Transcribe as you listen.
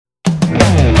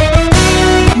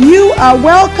are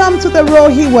welcome to the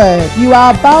Rohi Word. You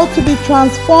are about to be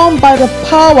transformed by the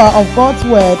power of God's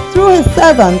Word through His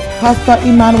servant, Pastor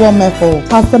Emmanuel Meffel.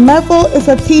 Pastor Meffel is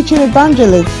a teaching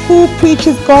evangelist who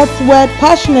preaches God's Word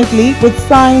passionately with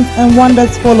signs and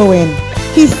wonders following.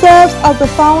 He serves as the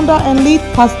founder and lead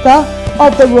pastor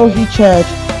of the Rohi Church,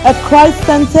 a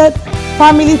Christ-centered,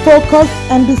 family-focused,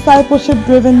 and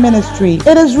discipleship-driven ministry.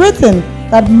 It is written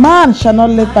that man shall not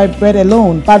live by bread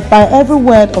alone, but by every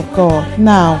word of God.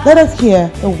 Now, let us hear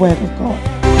the word of God.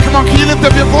 Come on, can you lift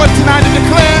up your voice tonight and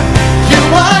declare, you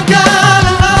are God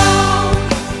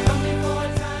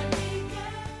alone.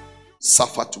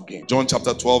 Suffer to gain. John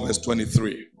chapter 12, verse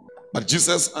 23. But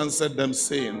Jesus answered them,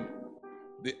 saying,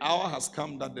 the hour has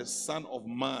come that the Son of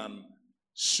Man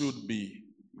should be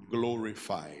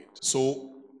glorified.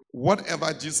 So,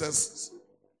 whatever Jesus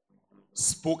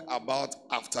spoke about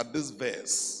after this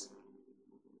verse,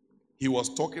 he was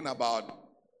talking about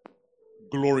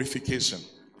glorification.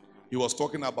 He was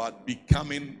talking about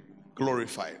becoming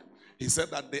glorified. He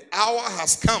said that the hour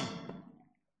has come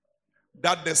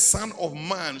that the Son of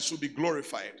Man should be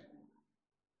glorified.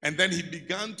 And then he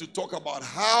began to talk about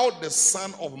how the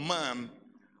Son of Man,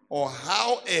 or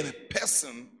how a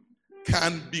person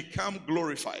can become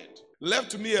glorified. Left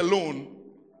to me alone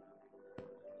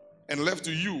and left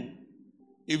to you,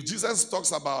 if Jesus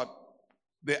talks about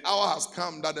the hour has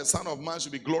come that the Son of Man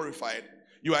should be glorified,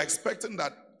 you are expecting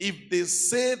that if they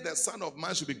say the Son of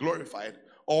Man should be glorified,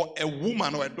 or a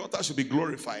woman or a daughter should be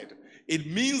glorified, it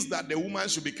means that the woman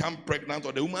should become pregnant,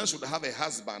 or the woman should have a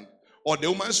husband, or the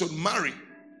woman should marry,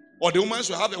 or the woman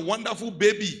should have a wonderful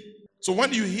baby. So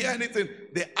when you hear anything,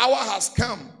 the hour has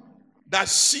come that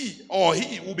she or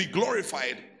he will be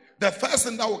glorified, the first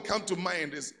thing that will come to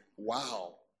mind is,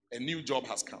 wow, a new job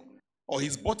has come. Or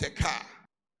he's bought a car,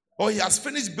 or he has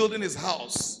finished building his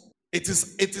house. It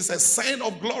is a sign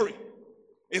of glory.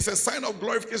 It's a sign of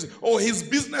glorification. Or his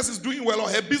business is doing well, or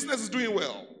her business is doing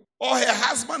well. Or her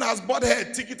husband has bought her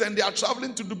a ticket and they are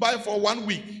traveling to Dubai for 1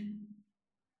 week.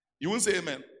 You won't say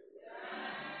amen.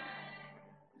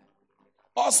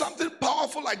 Or something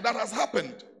powerful like that has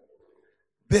happened.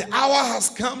 The hour has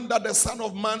come that the Son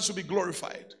of Man should be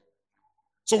glorified.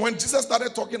 So when Jesus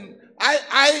started talking,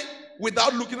 I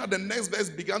without looking at the next verse,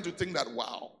 began to think that,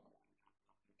 wow,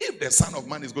 if the Son of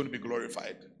Man is going to be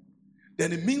glorified,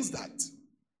 then it means that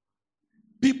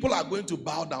people are going to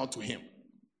bow down to him.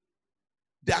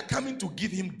 They are coming to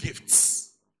give him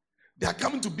gifts. They are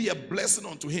coming to be a blessing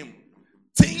unto him.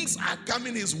 Things are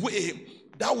coming his way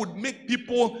that would make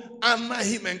people honor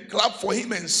him and clap for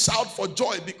him and shout for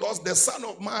joy, because the Son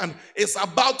of Man is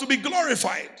about to be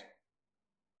glorified.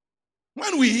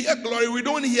 When we hear glory, we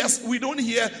don't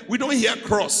hear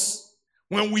cross.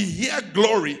 When we hear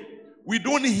glory, we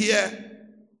don't hear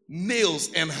nails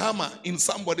and hammer in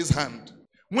somebody's hand.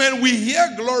 When we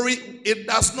hear glory, it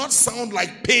does not sound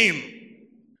like pain.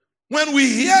 When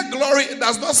we hear glory, it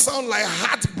does not sound like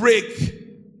heartbreak.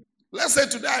 Let's say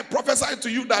today I prophesy to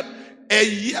you that a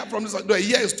year from this, no, a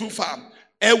year is too far.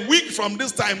 A week from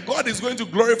this time, God is going to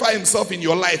glorify himself in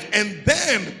your life. And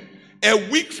then a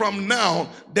week from now,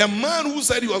 the man who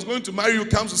said he was going to marry you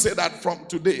comes to say that from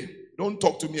today, don't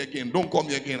talk to me again. Don't call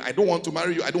me again. I don't want to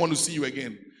marry you. I don't want to see you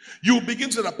again. You begin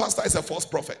to say the pastor is a false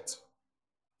prophet.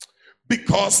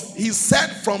 Because he said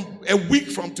from a week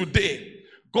from today,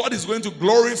 God is going to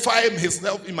glorify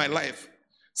himself in my life.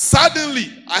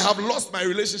 Suddenly, I have lost my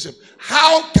relationship.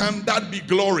 How can that be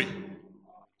glory?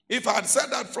 If I had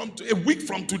said that from a week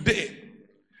from today,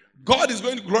 God is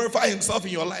going to glorify himself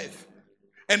in your life.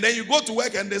 And then you go to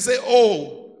work and they say,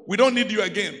 oh, we don't need you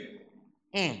again.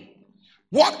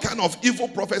 What kind of evil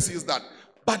prophecy is that?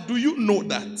 But do you know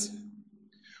that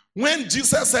when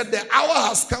Jesus said the hour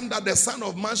has come that the Son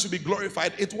of Man should be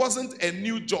glorified, it wasn't a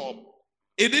new job.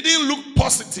 It didn't look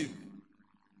positive.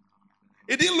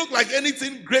 It didn't look like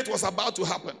anything great was about to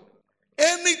happen.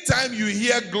 Anytime you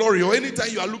hear glory, or anytime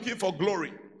you are looking for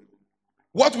glory,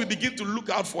 what we begin to look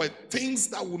out for are things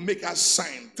that will make us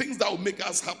shine, things that will make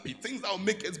us happy, things that will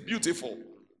make us beautiful.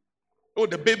 Oh,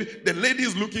 the lady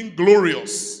is looking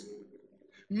glorious.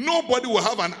 Nobody will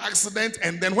have an accident,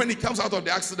 and then when he comes out of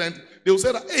the accident, they will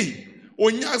say that, hey,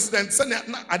 on your accident,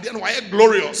 I didn't why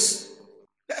glorious.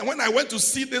 And when I went to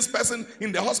see this person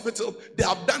in the hospital, they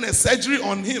have done a surgery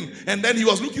on him, and then he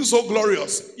was looking so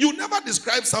glorious. You never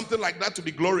describe something like that to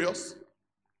be glorious.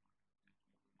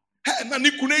 And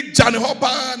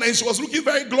she was looking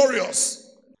very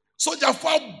glorious. So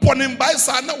Jafar born by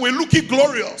Sana were looking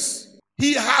glorious.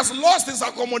 He has lost his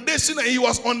accommodation and he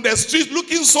was on the street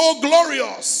looking so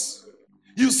glorious.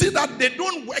 You see that they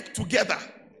don't work together.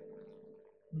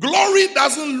 Glory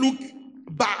doesn't look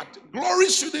bad. Glory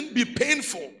shouldn't be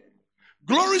painful.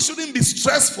 Glory shouldn't be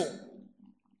stressful.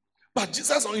 But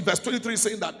Jesus in verse 23 is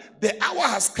saying that the hour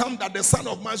has come that the Son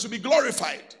of Man should be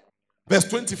glorified. Verse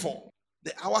 24,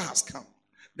 the hour has come.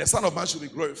 The Son of Man should be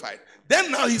glorified.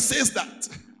 Then now he says that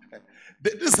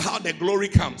this is how the glory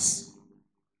comes.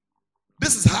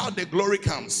 This is how the glory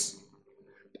comes.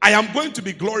 I am going to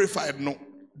be glorified. No.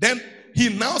 Then he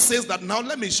now says that now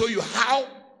let me show you how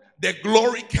the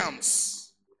glory comes.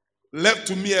 Left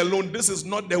to me alone, this is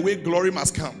not the way glory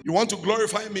must come. You want to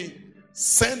glorify me?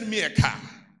 Send me a car.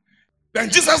 Then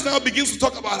Jesus now begins to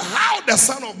talk about how the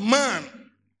Son of Man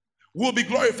will be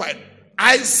glorified.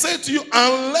 I say to you,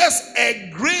 unless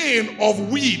a grain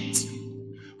of wheat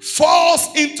falls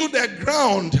into the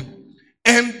ground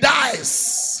and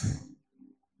dies,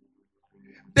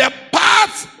 the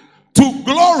path to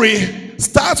glory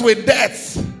starts with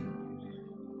death.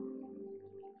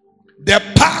 The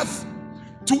path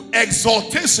to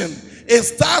exaltation, it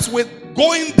starts with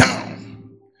going down.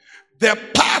 The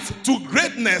path to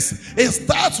greatness, it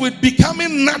starts with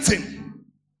becoming nothing.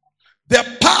 The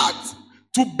path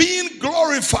to being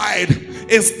glorified,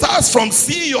 it starts from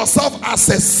seeing yourself as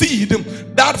a seed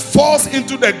that falls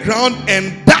into the ground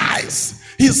and dies.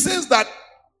 He says that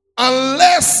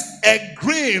unless a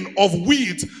grain of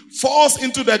wheat falls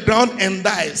into the ground and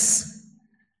dies,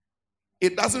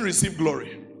 it doesn't receive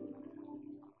glory.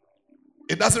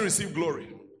 It doesn't receive glory.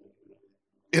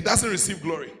 It doesn't receive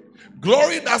glory.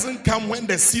 Glory doesn't come when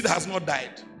the seed has not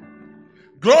died.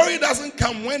 Glory doesn't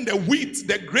come when the wheat,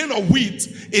 the grain of wheat,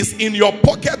 is in your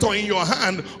pocket or in your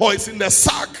hand or it's in the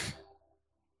sack.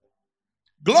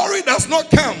 Glory does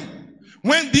not come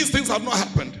when these things have not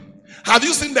happened. Have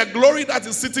you seen the glory that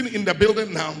is sitting in the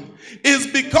building now? It's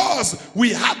because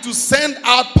we had to send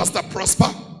out Pastor Prosper.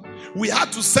 We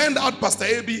had to send out Pastor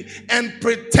Abi and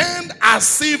pretend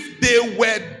as if they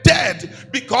were dead,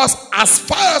 because as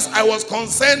far as I was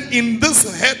concerned in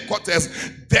this headquarters,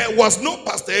 there was no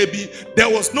Pastor Abi, there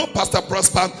was no Pastor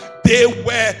Prosper. They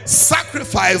were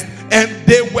sacrificed and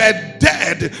they were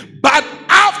dead. But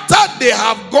after they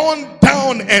have gone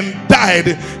down and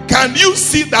died, can you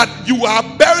see that you are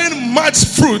bearing much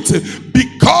fruit?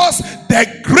 Because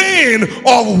the grain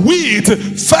of wheat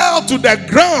fell to the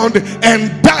ground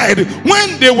and died.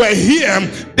 When they were here,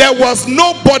 there was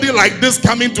nobody like this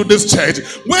coming to this church.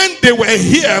 When they were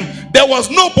here, there was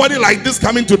nobody like this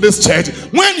coming to this church.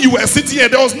 When you were sitting here,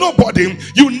 there was nobody.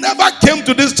 You never came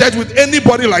to this church with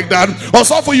anybody like that.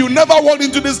 Also, for you never walked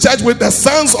into this church with the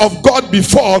sons of God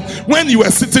before when you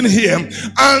were sitting here.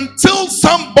 Until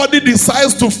somebody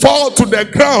decides to fall to the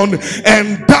ground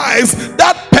and dies,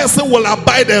 that person will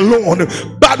abide alone.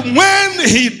 But when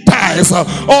he dies,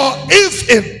 or if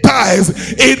it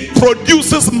dies, it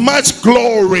produces much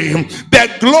glory.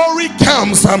 The glory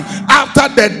comes after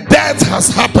the death has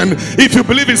happened. If you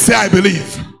believe it, say I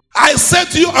believe. I said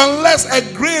to you, unless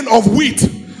a grain of wheat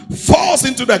falls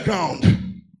into the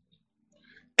ground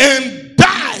and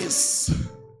dies,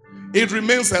 it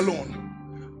remains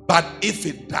alone. But if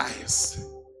it dies,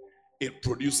 it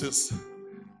produces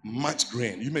much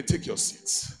grain. You may take your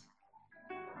seats.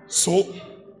 So,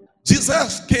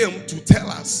 Jesus came to tell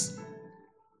us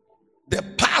the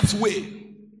pathway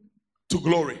to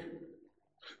glory,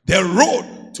 the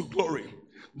road to glory,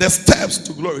 the steps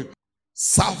to glory.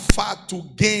 Suffer to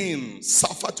gain.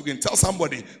 Suffer to gain. Tell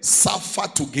somebody, suffer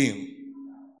to gain.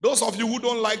 Those of you who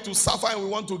don't like to suffer and we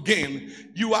want to gain,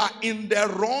 you are in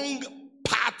the wrong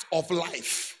path of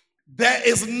life. There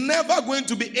is never going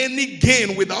to be any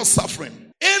gain without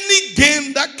suffering. Any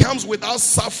gain that comes without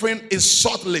suffering is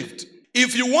short-lived.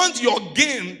 If you want your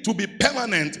gain to be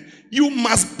permanent, you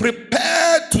must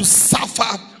prepare to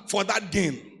suffer for that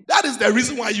gain. That is the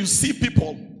reason why you see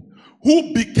people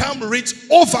who become rich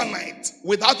overnight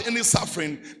without any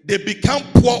suffering. They become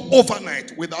poor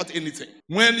overnight without anything.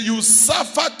 When you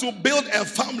suffer to build a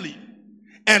family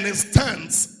and it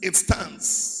stands, it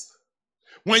stands.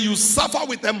 When you suffer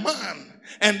with a man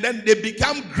and then they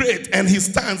become great and he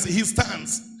stands, he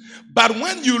stands. But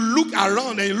when you look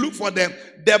around and you look for the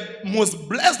most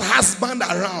blessed husband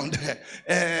around,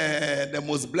 the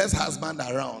most blessed husband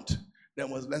around, the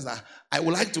most blessed, I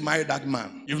would like to marry that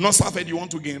man. You've not suffered, you want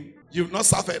to gain. You've not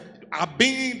suffered,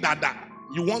 being dada,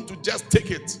 you want to just take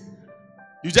it.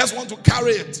 You just want to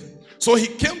carry it. So he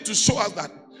came to show us that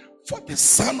for the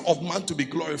Son of Man to be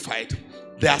glorified,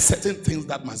 there are certain things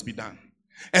that must be done.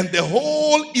 And the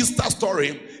whole Easter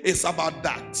story is about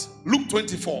that. Luke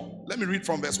 24. Let me read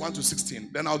from verse 1 to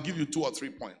 16. Then I'll give you 2 or 3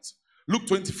 points. Luke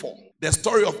 24. The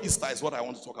story of Easter is what I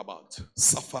want to talk about.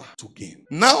 Suffer to gain.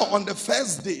 Now on the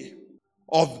first day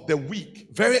of the week,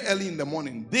 very early in the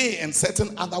morning, they and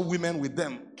certain other women with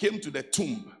them came to the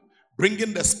tomb,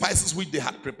 bringing the spices which they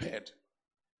had prepared.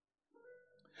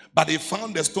 But they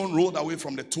found the stone rolled away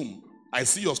from the tomb. I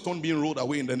see your stone being rolled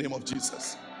away in the name of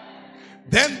Jesus.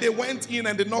 Then they went in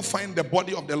and did not find the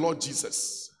body of the Lord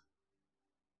Jesus.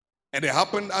 And it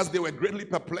happened as they were greatly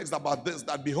perplexed about this,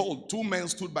 that behold, 2 men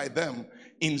stood by them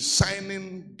in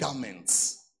shining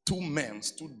garments. 2 men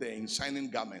stood there in shining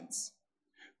garments.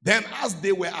 Then as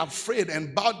they were afraid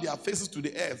and bowed their faces to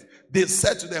the earth, they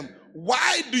said to them,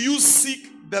 why do you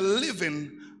seek the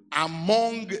living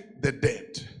among the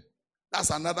dead? That's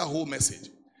another whole message.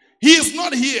 He is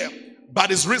not here,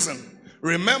 but is risen.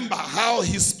 Remember how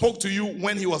he spoke to you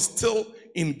when he was still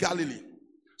in Galilee.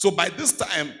 So by this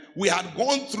time, we had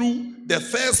gone through the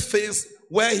first phase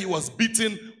where he was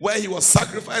beaten, where he was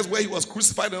sacrificed, where he was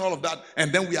crucified and all of that.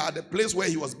 And then we are at the place where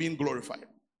he was being glorified.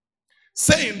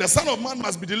 Saying, the Son of Man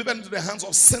must be delivered into the hands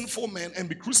of sinful men and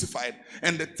be crucified,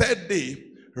 and the 3rd day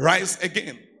rise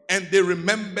again. And they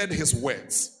remembered his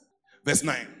words. Verse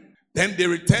 9. Then they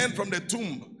returned from the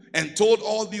tomb and told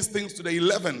all these things to the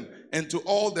 11 and to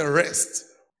all the rest.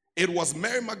 It was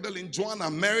Mary Magdalene, Joanna,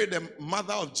 Mary the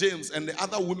mother of James, and the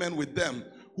other women with them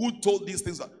who told these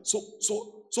things.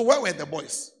 So where were the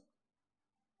boys?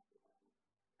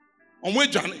 On where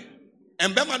Johnny?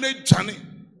 And Bemane Johnny.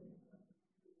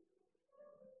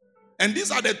 And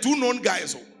these are the 2 known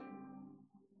guys.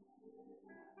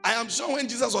 I am sure when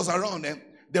Jesus was around,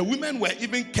 the women were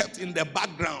even kept in the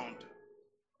background.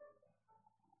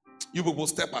 You people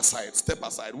step aside, step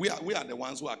aside. We are the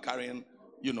ones who are carrying,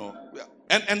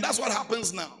 and that's what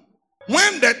happens now.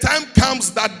 When the time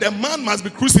comes that the man must be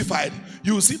crucified,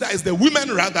 you will see that it's the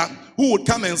women rather who would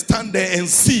come and stand there and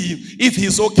see if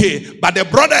he's okay. But the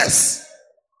brothers,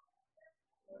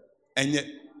 and yet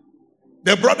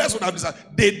the brothers would have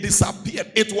disappeared. They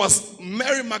disappeared. It was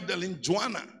Mary Magdalene,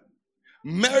 Joanna,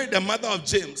 Mary the mother of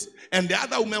James, and the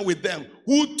other women with them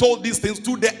who told these things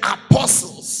to the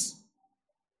apostles.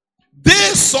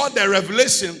 They saw the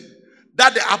revelation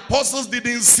that the apostles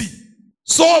didn't see.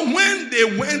 So when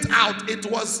they went out, it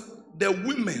was the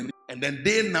women. And then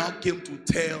they now came to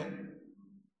tell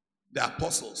the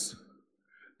apostles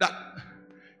that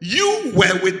you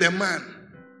were with the man.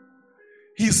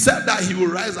 He said that he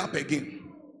will rise up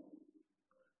again.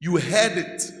 You heard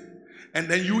it. And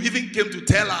then you even came to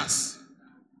tell us.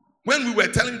 When we were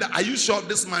telling you that, are you sure of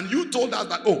this man? You told us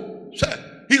that, oh, sure,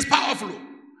 he's powerful.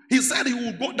 He said he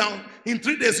will go down. In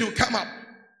 3 days he will come up.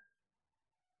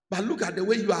 But look at the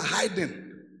way you are hiding.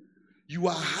 You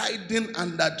are hiding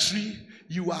under a tree.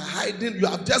 You are hiding. You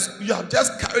have just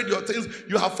carried your things.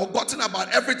 You have forgotten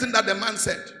about everything that the man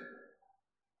said.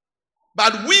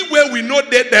 But we know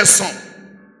that there's some.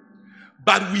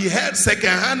 But we heard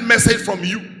second-hand message from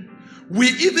you. We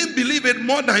even believe it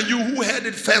more than you who heard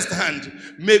it firsthand.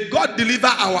 May God deliver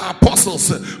our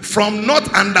apostles from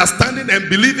not understanding and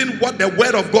believing what the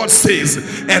word of God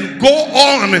says, and go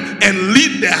on and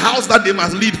lead the house that they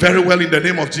must lead very well in the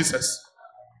name of Jesus.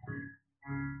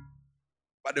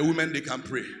 But the women, they can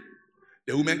pray.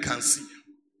 The women can see.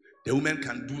 The women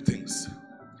can do things.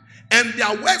 And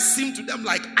their words seem to them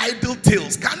like idle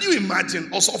tales. Can you imagine?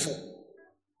 Osofo,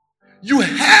 you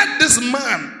heard this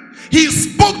man. He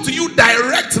spoke to you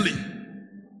directly.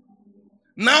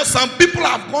 Now some people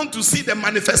have gone to see the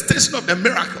manifestation of the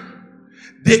miracle.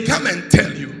 They come and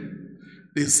tell you.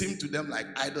 They seem to them like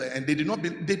idle, and they did not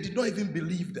even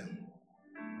believe them.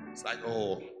 It's like,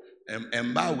 oh, yeah,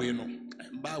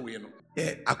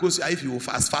 if you will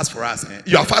fast for us,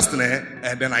 you are fasting,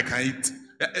 and then I can eat.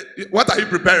 What are you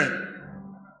preparing?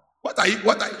 What are you?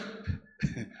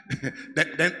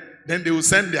 then they will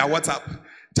send their WhatsApp.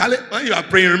 Charlie, when you are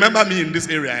praying, remember me in this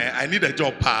area. I need a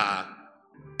job.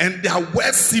 And their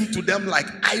words seem to them like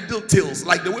idle tales,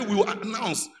 like the way we will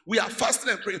announce we are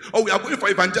fasting and praying. Oh, we are going for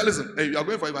evangelism. Hey, you are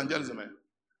going for evangelism, man.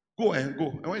 Go and go.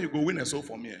 And when you go, win a soul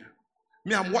for me.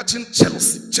 Me, I'm watching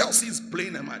Chelsea. Chelsea is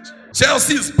playing a match.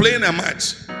 Chelsea is playing a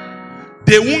match.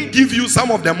 They won't give you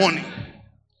some of the money.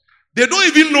 They don't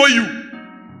even know you.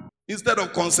 Instead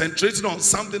of concentrating on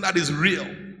something that is real.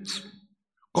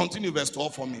 Continue verse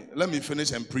 12 for me. Let me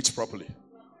finish and preach properly.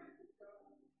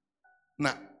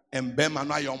 Now, and Bema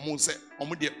na your mom say,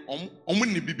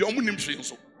 "Omuni bibi, omunim shey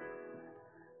so."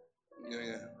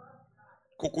 Yeah.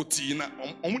 Kokotina,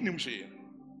 omunim shey.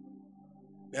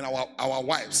 Then our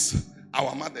wives,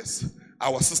 our mothers,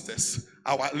 our sisters,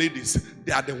 our ladies,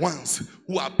 they are the ones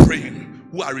who are praying,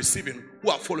 who are receiving, who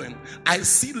are following. I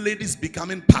see ladies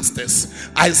becoming pastors.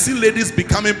 I see ladies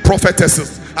becoming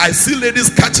prophetesses. I see ladies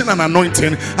catching an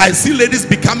anointing. I see ladies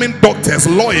becoming doctors,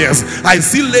 lawyers. I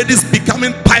see ladies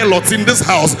becoming pilots in this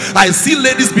house. I see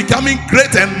ladies becoming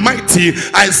great and mighty.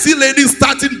 I see ladies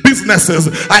starting businesses.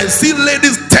 I see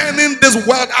ladies turning this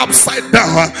world upside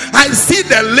down. I see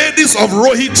the ladies of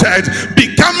Rohi Church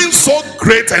becoming so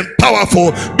great and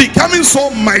powerful, becoming so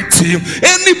mighty.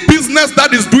 Any business that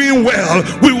is doing well,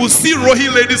 we will see Rohi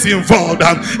ladies involved.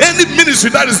 Any ministry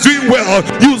that is doing well,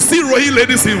 you will see Rohi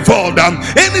ladies involved.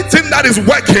 Anything that is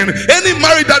working, any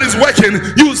marriage that is working,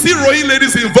 you will see Rohi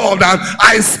ladies involved.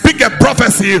 I speak a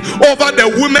prophecy over the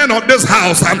women of this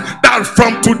house that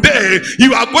from today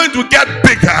you are going to get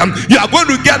bigger, you are going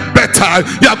to get better,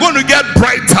 you are going to get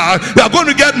brighter, you are going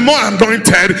to get more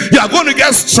anointed, you are going to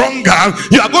get stronger,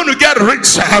 you are going to get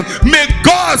richer. May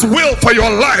God's will for your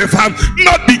life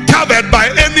not be covered by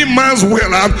any man's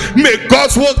will. May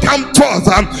God's will come forth.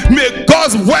 May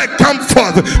God's word come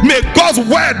forth. May God's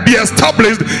word be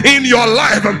established in your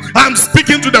life. I'm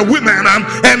speaking to the women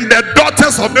and the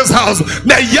daughters of this house,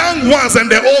 the young ones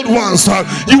and the old ones.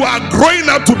 You are growing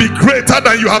up to be greater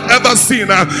than you have ever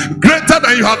seen, greater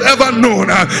than you have ever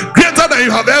known, greater than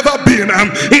you have ever been.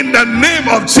 In the name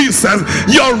of Jesus,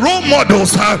 your role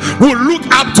models will look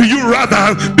up to you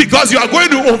rather, because you are going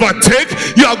to overtake,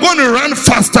 you are going to run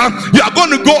faster, you are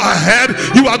going to go ahead,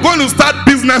 you are going to start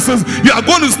businesses, you are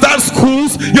going to start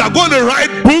schools, you are going to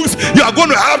write books, you are going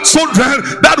to have children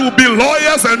that will be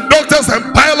lawyers and doctors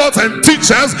and pilots and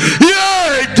teachers.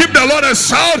 Yay! Give the Lord a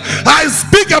shout. I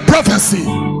speak a prophecy.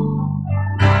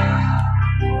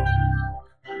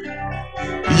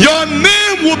 Your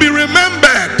name will be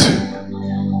remembered.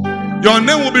 Your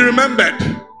name will be remembered.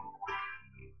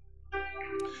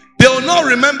 They will not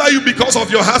remember you because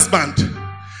of your husband.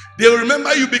 They will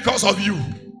remember you because of you.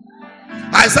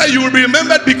 I said you will be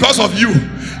remembered because of you.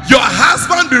 Your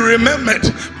husband be remembered,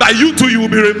 but you too, you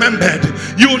will be remembered.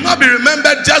 You will not be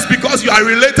remembered just because you are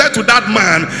related to that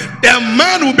man. The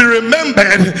man will be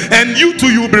remembered, and you too,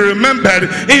 you will be remembered.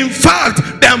 In fact,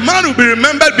 the man will be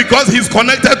remembered because he's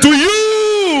connected to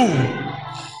you.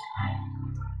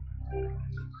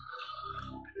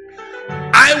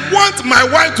 I want my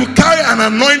wife to carry an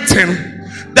anointing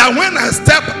that when I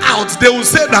step out, they will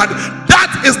say that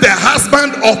is the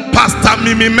husband of Pastor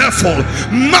Mimi Meffel,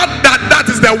 not that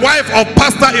is the wife of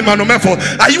Pastor Emmanuel Meffel.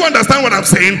 Are you understand what I'm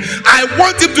saying? I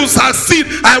want him to succeed.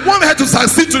 I want her to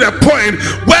succeed to the point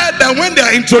where when they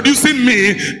are introducing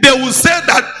me, they will say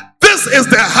that this is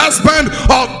the husband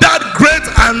of that great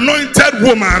anointed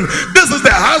woman. This is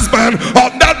the husband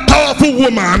of that powerful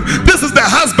woman. This is the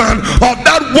husband of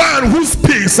that one who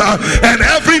speaks and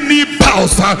every knee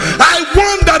bows. I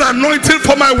want that anointing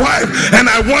for my wife, and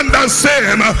I want that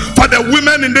same for the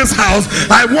women in this house.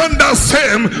 I want that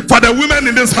same for the women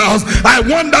in this house. I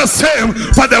want that same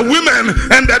for the women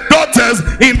and the daughters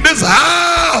in this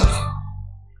house.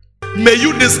 May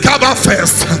you discover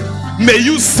first. May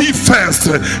you see first.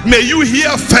 May you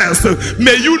hear first.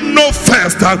 May you know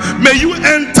first. May you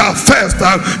enter first.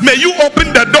 May you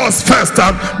open the doors first.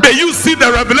 May you see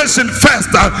the revelation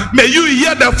first. May you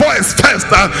hear the voice first.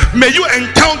 May you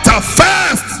encounter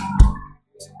first.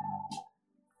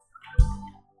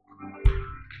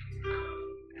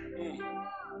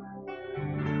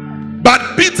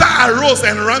 But Peter arose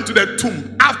and ran to the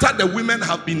tomb after the women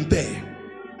have been there.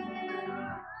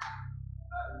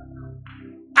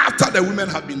 After the women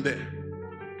have been there.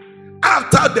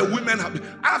 After the women have been,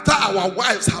 after our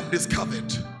wives have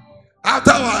discovered,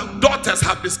 after our daughters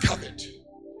have discovered,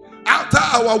 after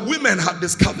our women have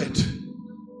discovered.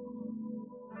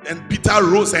 And Peter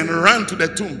rose and ran to the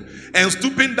tomb, and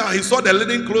stooping down, he saw the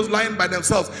linen clothes lying by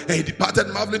themselves, and he departed,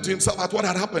 marveling to himself at what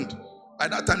had happened. By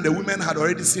that time, the women had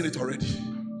already seen it already.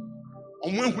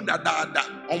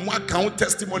 On what count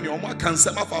testimony, on what can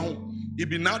say, it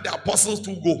be now the apostles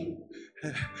to go.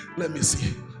 Let me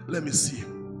see. Let me see.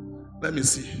 Let me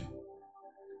see.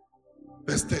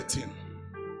 Verse 13.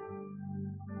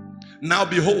 Now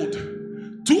behold,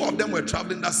 two of them were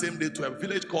traveling that same day to a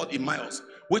village called Emmaus,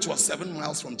 which was 7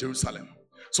 miles from Jerusalem.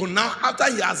 So now, after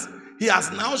he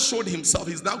has now showed himself,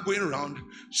 he's now going around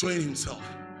showing himself,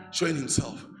 showing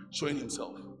himself, showing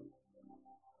himself.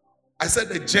 I said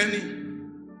the journey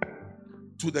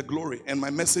to the glory, and my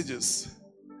message is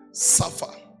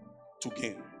suffer to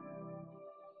gain.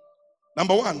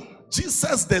 Number one,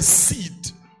 Jesus, the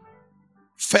seed,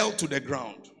 fell to the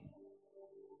ground.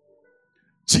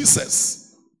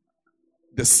 Jesus,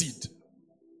 the seed,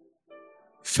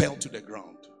 fell to the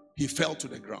ground. He fell to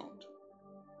the ground.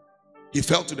 He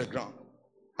fell to the ground.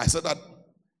 I said that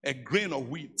a grain of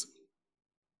wheat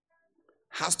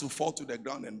has to fall to the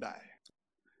ground and die.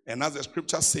 And as the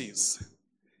scripture says,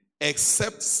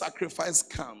 except sacrifice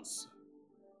comes,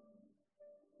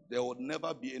 there will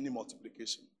never be any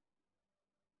multiplication.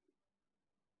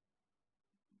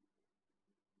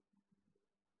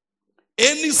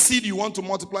 Any seed you want to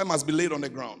multiply must be laid on the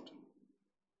ground.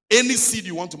 Any seed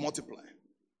you want to multiply.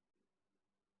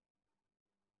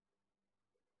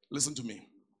 Listen to me.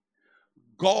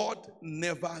 God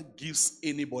never gives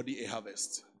anybody a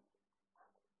harvest.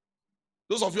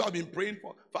 Those of you who have been praying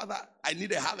for, Father, I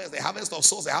need a harvest of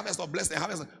souls, a harvest of blessing, a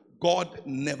harvest. God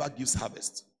never gives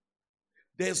harvest.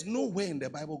 There's no way in the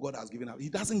Bible God has given harvest. He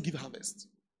doesn't give harvest.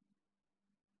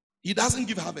 He doesn't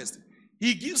give harvest.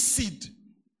 He gives seed.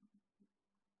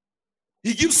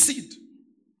 He gives seed.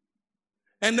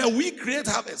 And then we create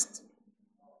harvest.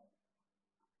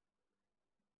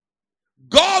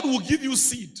 God will give you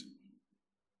seed.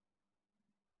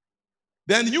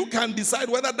 Then you can decide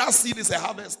whether that seed is a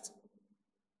harvest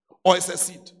or it's a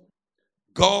seed.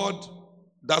 God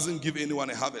doesn't give anyone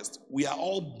a harvest. We are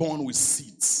all born with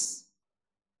seeds.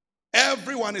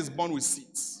 Everyone is born with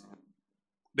seeds.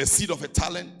 The seed of a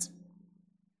talent,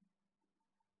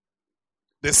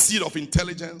 the seed of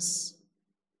intelligence,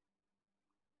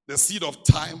 the seed of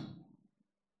time.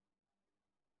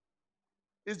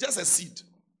 It's just a seed.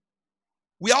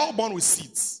 We are all born with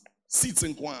seeds. Seeds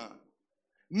in Kwan.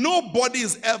 Nobody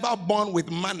is ever born with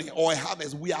money or a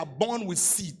harvest. We are born with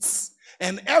seeds.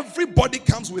 And everybody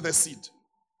comes with a seed.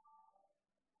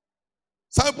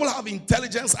 Some people have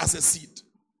intelligence as a seed.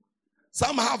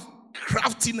 Some have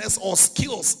craftiness or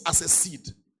skills as a seed.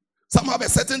 Some have a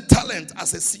certain talent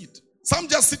as a seed. Some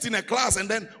just sit in a class and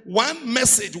then one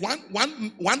message,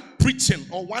 one preaching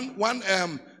or one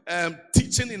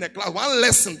teaching in a class, one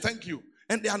lesson, thank you,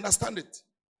 and they understand it.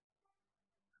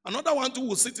 Another one too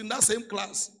will sit in that same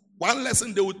class. One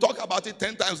lesson, they will talk about it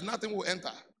 10 times, nothing will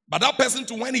enter. But that person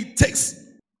too, when he takes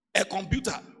a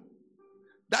computer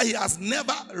that he has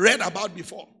never read about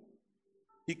before,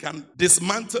 he can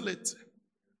dismantle it,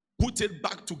 put it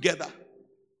back together,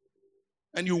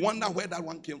 and you wonder where that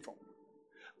one came from.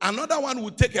 Another one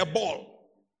will take a ball,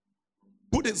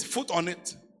 put his foot on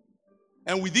it,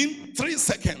 and within 3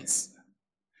 seconds,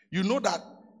 you know that,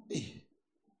 hey,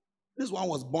 this one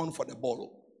was born for the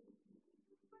ball.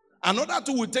 Another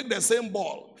two will take the same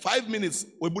ball, 5 minutes,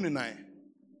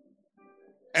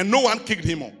 and no one kicked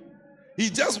him on. He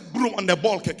just grew on the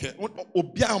ball.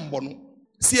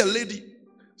 See a lady,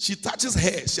 she touches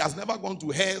hair. She has never gone to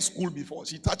hair school before.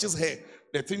 She touches hair,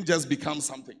 the thing just becomes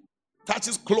something.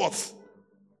 Touches cloth,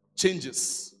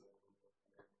 changes.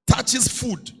 Touches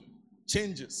food,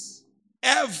 changes.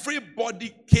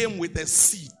 Everybody came with a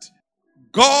seed.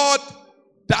 God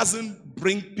doesn't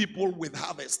bring people with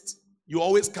harvest. You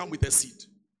always come with a seed.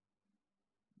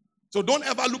 So don't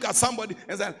ever look at somebody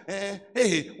and say,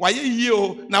 hey, why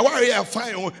you now why are you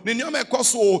fine?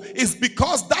 It's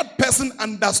because that person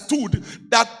understood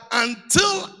that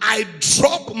until I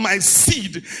drop my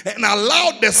seed and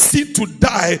allow the seed to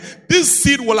die, this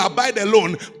seed will abide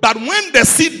alone. But when the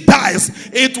seed dies,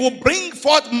 it will bring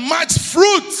forth much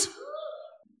fruit.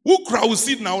 Who crowd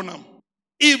seed now?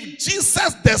 If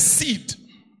Jesus the seed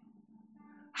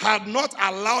had not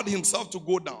allowed himself to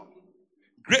go down,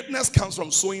 greatness comes from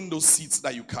sowing those seeds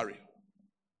that you carry.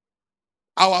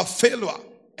 Our failure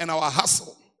and our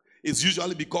hustle is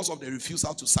usually because of the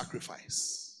refusal to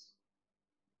sacrifice.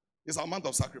 It's our amount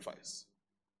of sacrifice.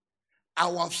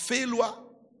 Our failure,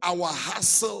 our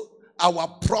hustle, our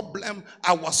problem,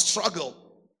 our struggle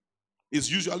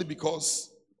is usually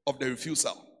because of the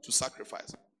refusal to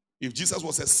sacrifice. If Jesus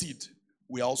was a seed,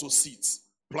 we are also seeds.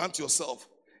 Plant yourself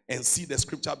and see the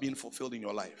scripture being fulfilled in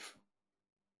your life.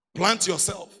 Plant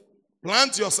yourself.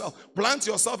 Plant yourself. Plant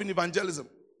yourself in evangelism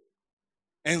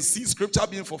and see scripture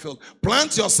being fulfilled.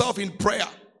 Plant yourself in prayer.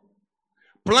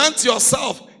 Plant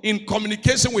yourself in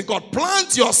communication with God.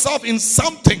 Plant yourself in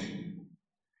something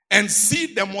and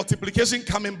see the multiplication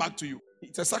coming back to you.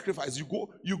 It's a sacrifice. You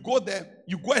go there,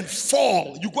 you go and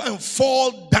fall. You go and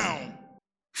fall down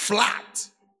flat.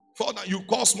 Fall down. You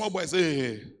call small boys,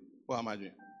 hey, what am I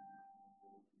doing?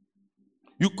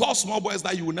 You call small boys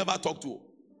that you will never talk to.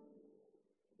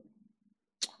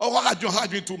 Oh, how are you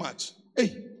doing too much?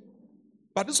 Hey,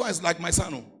 but this one is like my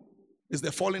son. It's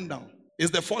the falling down.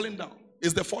 It's the falling down.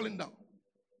 It's the falling down.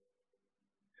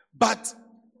 But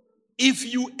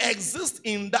if you exist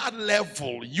in that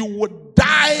level, you would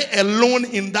die alone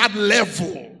in that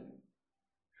level.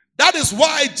 That is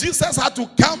why Jesus had to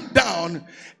come down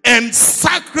and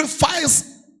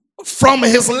sacrifice from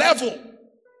his level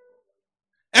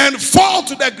and fall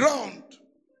to the ground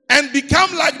and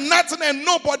become like nothing and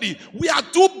nobody. We are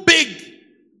too big.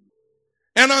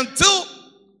 And until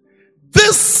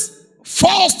this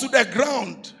falls to the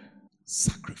ground,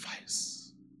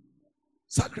 sacrifice.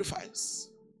 Sacrifice.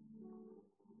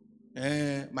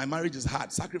 My marriage is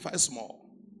hard. Sacrifice small.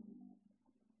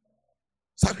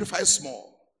 Sacrifice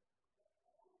small.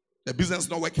 The business is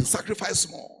not working. Sacrifice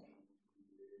small.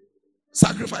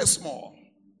 Sacrifice small.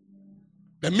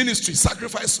 The ministry,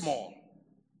 sacrifice small.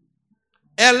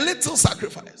 A little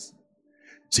sacrifice.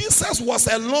 Jesus was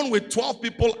alone with 12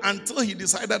 people until he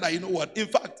decided that, you know what? In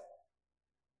fact,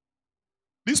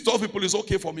 these 12 people is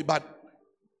okay for me, but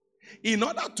in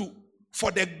order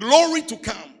for the glory to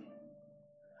come,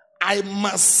 I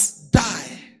must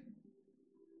die.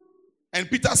 And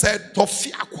Peter said,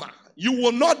 Tofiakwa, you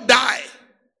will not die.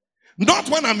 Not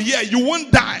when I'm here, you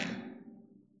won't die.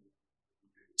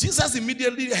 Jesus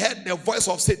immediately heard the voice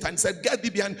of Satan and said, get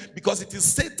thee behind, because it is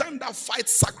Satan that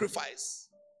fights sacrifice.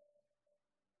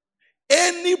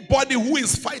 Anybody who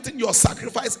is fighting your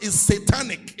sacrifice is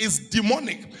satanic, is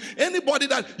demonic. Anybody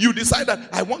that you decide that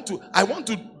I want to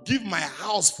give my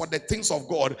house for the things of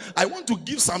God, I want to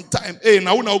give some time.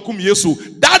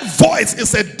 That voice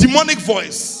is a demonic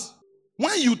voice.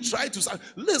 When you try to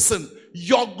listen,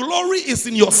 your glory is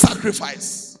in your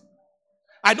sacrifice.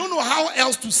 I don't know how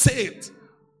else to say it.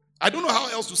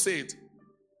 It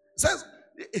says,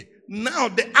 now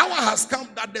the hour has come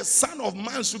that the Son of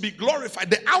Man should be glorified.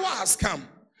 The hour has come.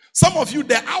 Some of you,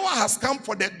 the hour has come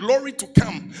for the glory to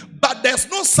come. But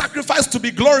there's no sacrifice to be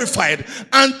glorified.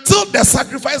 Until the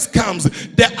sacrifice comes,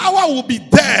 the hour will be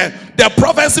there. The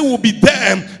prophecy will be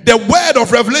there. The word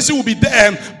of revelation will be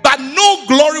there. But no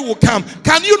glory will come.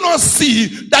 Can you not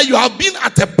see that you have been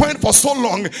at a point for so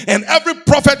long, and every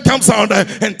prophet comes out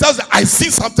and tells you, I see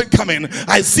something coming.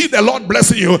 I see the Lord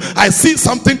blessing you. I see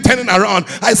something turning around.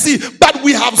 I see. But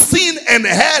we have seen and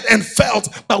heard and felt,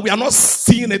 but we are not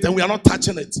seeing it and we are not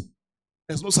touching it.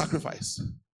 There's no sacrifice.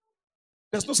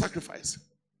 There's no sacrifice.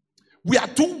 We are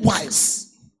too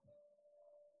wise.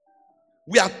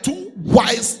 We are too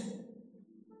wise,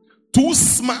 too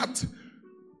smart,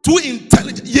 too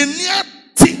intelligent. You need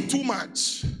think too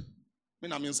much.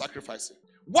 I mean sacrificing.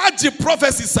 What the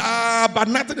prophecies are, but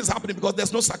nothing is happening because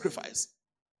there's no sacrifice.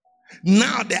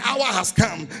 Now the hour has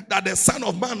come that the Son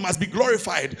of Man must be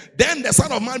glorified. Then the Son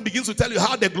of Man begins to tell you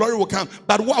how the glory will come.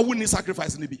 But what would need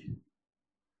sacrifice in it be?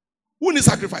 Who needs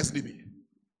sacrifice in it be?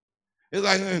 It's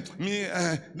like,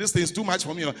 this thing is too much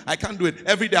for me. I can't do it.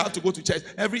 Every day I have to go to church.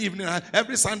 Every evening,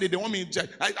 every Sunday they want me in church.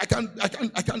 I can't do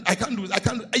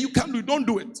it. You can't do it. Don't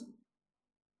do it.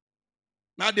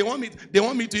 Now they want me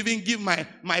to even give my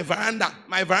veranda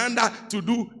to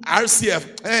do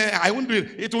RCF. I won't do it.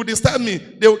 It will disturb me.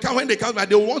 They will come when they come back.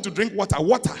 They will want to drink water.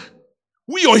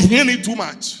 We are hearing too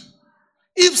much.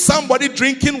 If somebody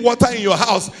drinking water in your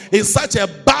house is such a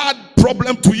bad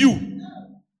problem to you,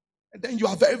 then you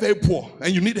are very, very poor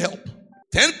and you need help.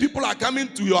 10 people are coming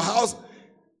to your house,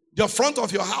 the front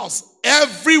of your house,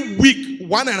 every week,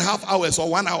 1.5 hours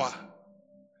or 1 hour.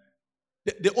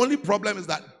 The only problem is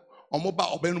that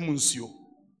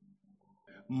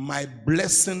my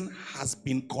blessing has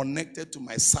been connected to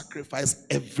my sacrifice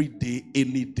every day,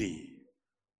 any day.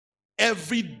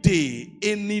 Every day,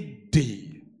 any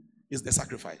day is the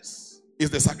sacrifice. Is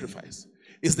the sacrifice.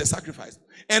 Is the sacrifice.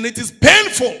 And it is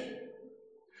painful.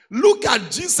 Look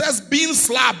at Jesus being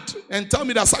slapped and tell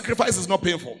me that sacrifice is not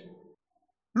painful.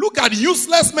 Look at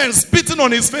useless men spitting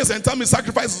on his face and tell me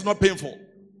sacrifice is not painful.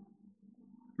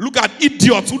 Look at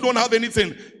idiots who don't have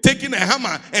anything taking a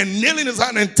hammer and nailing his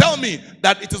hand and tell me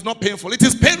that it is not painful. It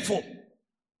is painful.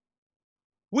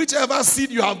 Whichever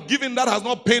seed you have given that has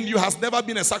not pained you has never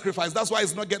been a sacrifice. That's why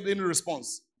it's not getting any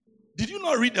response. Did you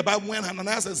not read about when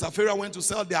Ananias and Sapphira went to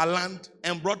sell their land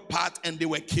and brought part and they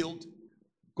were killed?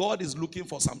 God is looking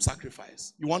for some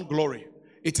sacrifice. You want glory?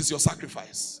 It is your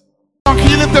sacrifice. Can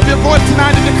you lift up your voice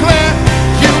tonight and declare,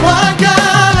 you are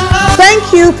God alone?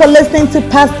 Thank you for listening to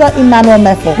Pastor Emmanuel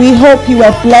Meffel. We hope you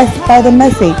were blessed by the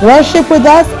message. Worship with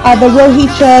us at the Rohi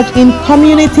Church in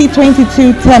Community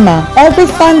 22 Tema. Every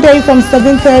Sunday from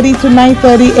 7:30 to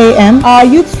 9:30 a.m. Our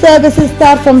youth services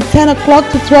start from 10 o'clock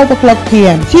to 12 o'clock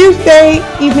p.m. Tuesday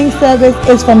evening service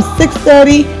is from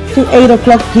 6:30 to 8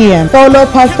 o'clock p.m. Follow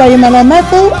Pastor Emmanuel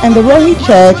Meffel and the Rohi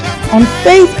Church on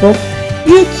Facebook,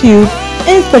 YouTube,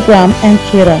 Instagram, and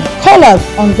Twitter. Call us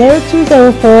on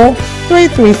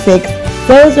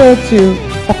 0204-336-002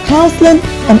 for counseling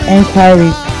and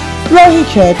inquiries. Rohi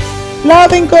Church,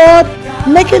 loving God,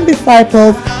 making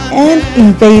disciples, and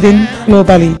invading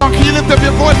globally. Can you lift up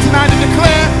your voice tonight and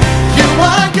declare, you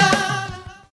are